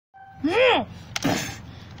You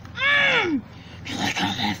like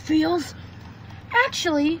how that feels?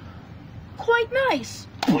 Actually, quite nice.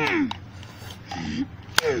 You're not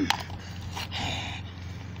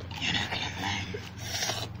gonna win.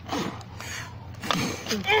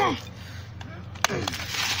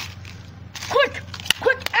 Quick,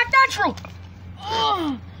 act natural.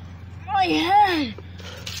 Oh, my head.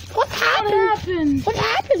 What happened? What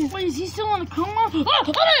happened? Wait, is he still in a coma?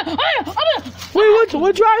 Wait,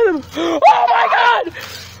 what's wrong with him? Oh my God!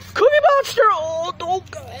 Cookie Monster! Oh,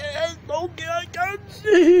 don't get, I can't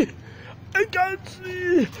see.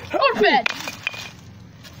 Go to bed.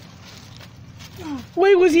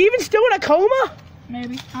 Wait, was he even still in a coma?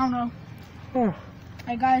 Maybe, I don't know. Oh.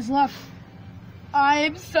 Hey guys, look.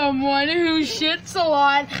 I'm someone who shits a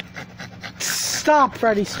lot. Stop,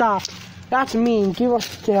 Freddy, stop. That's mean. Give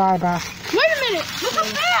us the eye back. Wait a minute! Look up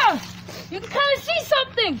there! You can kind of see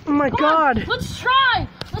something! Oh my God! On, let's try!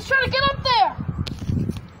 Let's try to get up there!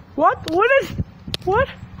 What? What?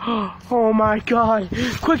 Oh my God!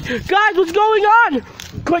 Quick, guys, what's going on?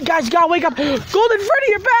 Quick, guys, you gotta wake up! Golden Freddy,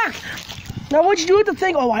 you're back! Now, what'd you do with the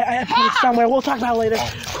thing? Oh, I put it somewhere. We'll talk about it later.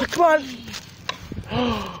 Quick, come on!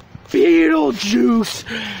 Beetlejuice!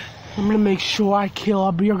 I'm gonna make sure I kill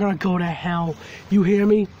her, but you're gonna go to hell. You hear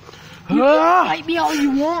me? You can fight me all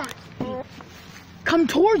you want. Come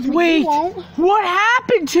towards me, Wait, you won't. What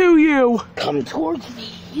happened to you? Come towards me,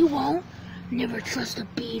 you won't. Never trust a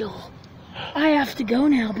beetle. I have to go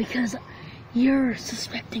now because you're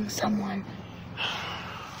suspecting someone.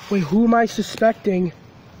 Wait, who am I suspecting?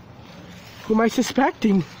 Who am I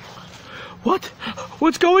suspecting? What?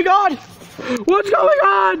 What's going on? What's going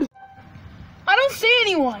on? I don't see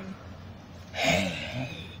anyone.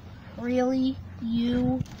 Really?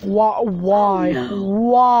 You? Why? Oh, no.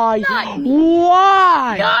 Why? Not me.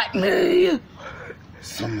 Why? Not me.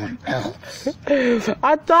 Someone else.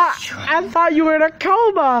 I thought you were in a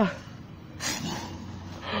coma.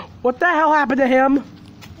 What the hell happened to him?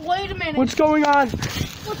 Wait a minute. What's going on?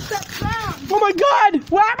 What's that sound? Oh my God!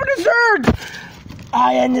 What happened to Zerd?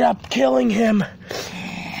 I ended up killing him,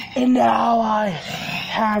 and now I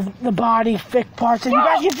have the body fix parts, and you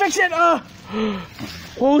guys can fix it.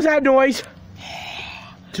 What was that noise?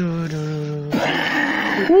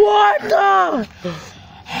 What the?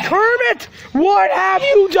 Kermit, what have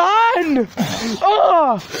you done?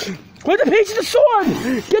 Where's the piece of the sword?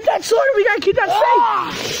 Get that sword, we gotta keep that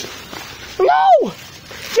safe. No!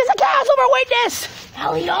 Get the cows over witness!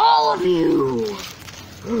 I'll eat all of you.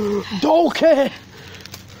 Don't care.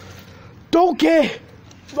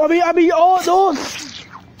 I mean, oh, no.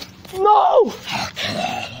 No! I'll kill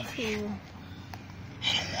all of you.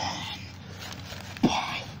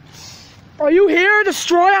 Are you here to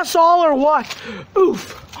destroy us all or what?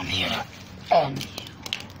 Oof. I'm here to end you.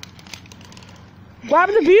 What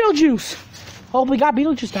happened to Beetlejuice? Oh, we got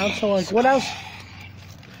Beetlejuice down, so like, what else?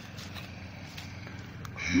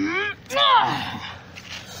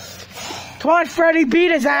 Come on, Freddy, beat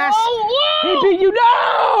his ass. Oh, He beat you.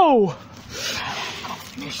 No!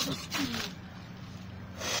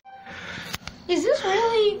 Is this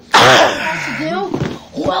really what I'm supposed to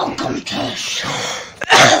do? Welcome to the show.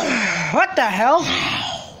 What the hell?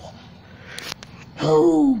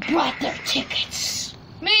 Who brought their tickets?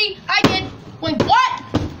 Me, I did. Wait, what?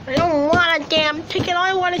 I don't want a damn ticket. All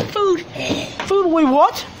I want is food. Food? Wait,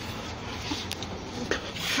 what?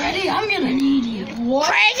 Freddy, I'm gonna need you. What?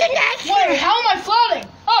 Crazy next. Wait, how am I floating?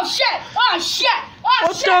 Oh shit! Oh shit! Oh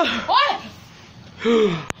What shit! the? What?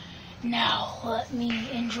 Now let me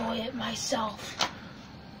enjoy it myself.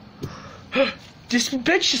 This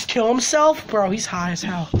bitch just kill himself? Bro, he's high as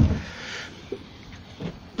hell.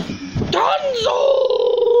 Dunzo!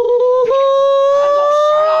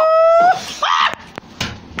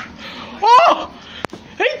 Oh!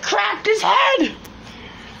 He cracked his head!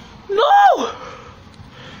 No!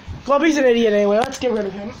 Glubby's an idiot anyway. Let's get rid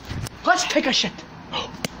of him. Let's take a shit.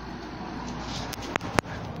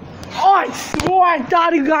 Oh, I swore I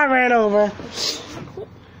thought he got ran over.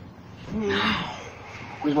 Now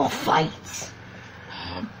we will fight.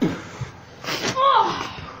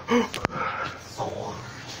 Sword.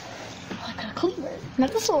 I got a cleaver.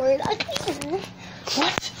 Not the sword, a cleaver.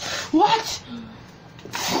 What?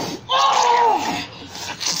 Oh!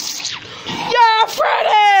 Yeah,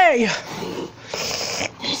 Freddy!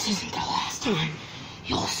 This isn't the last time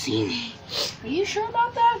you'll see me. Are you sure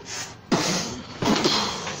about that?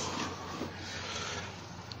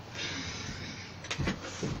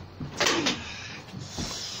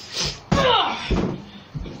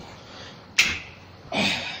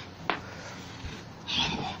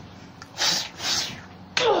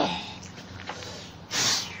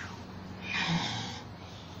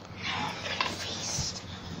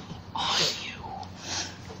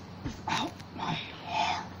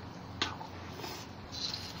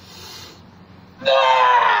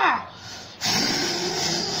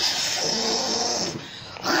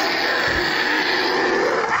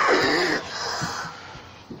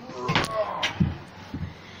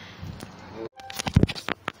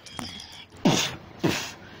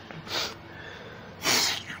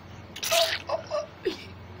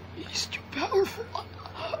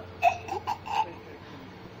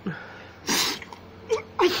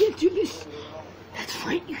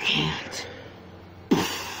 afraid you can't.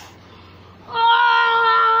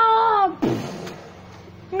 Ah!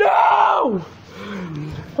 No!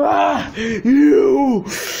 You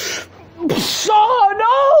saw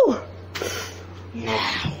no!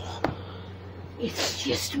 Now, it's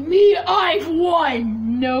just me. I've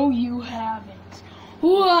won. No, you haven't.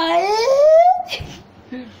 What?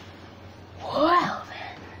 Well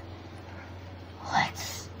then,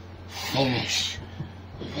 let's finish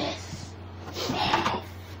this off.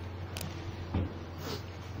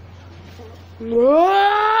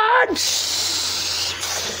 What?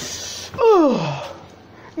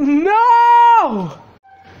 No!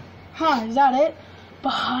 Huh, is that it?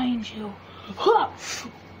 Behind you. Huh.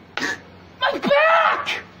 My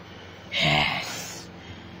back! Yes.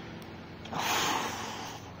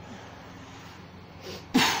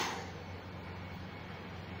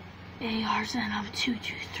 AR's and I'm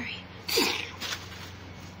 223.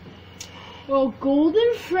 Well,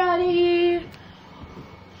 Golden Freddy,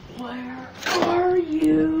 where are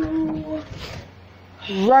you?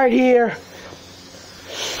 Right here.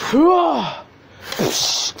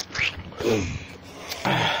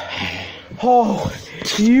 Oh,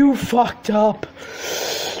 you fucked up.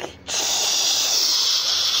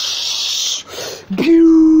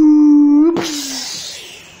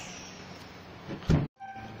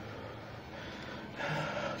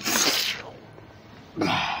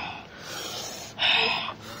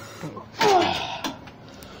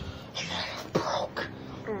 Broke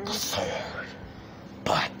the sword,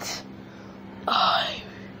 but I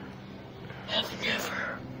have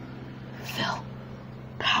never felt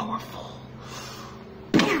powerful.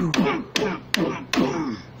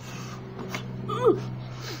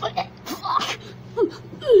 Fuck!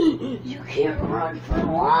 You can't run for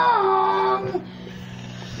long.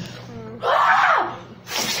 Ah!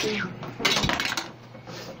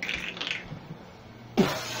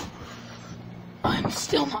 I'm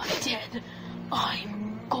still not dead.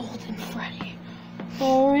 I'm Golden Freddy.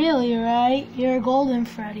 Oh, really, right? You're Golden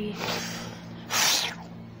Freddy.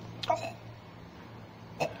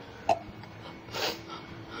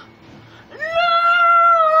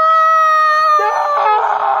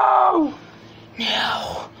 No!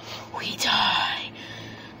 Now we die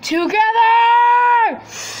together!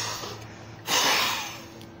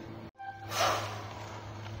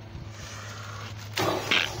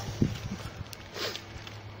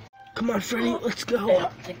 Come on, Freddy, let's go. I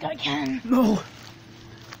don't think I can. No,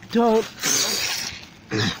 don't.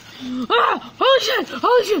 Ah! Holy shit!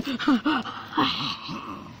 Holy shit!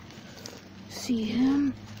 See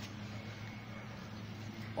him?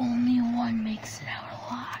 Only one makes it out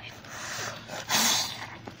alive.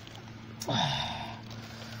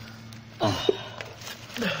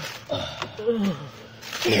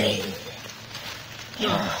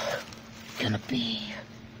 You're gonna be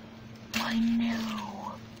my new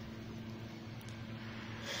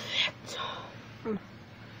victim.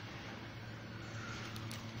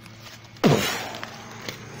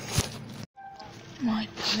 My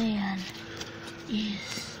plan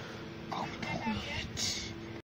is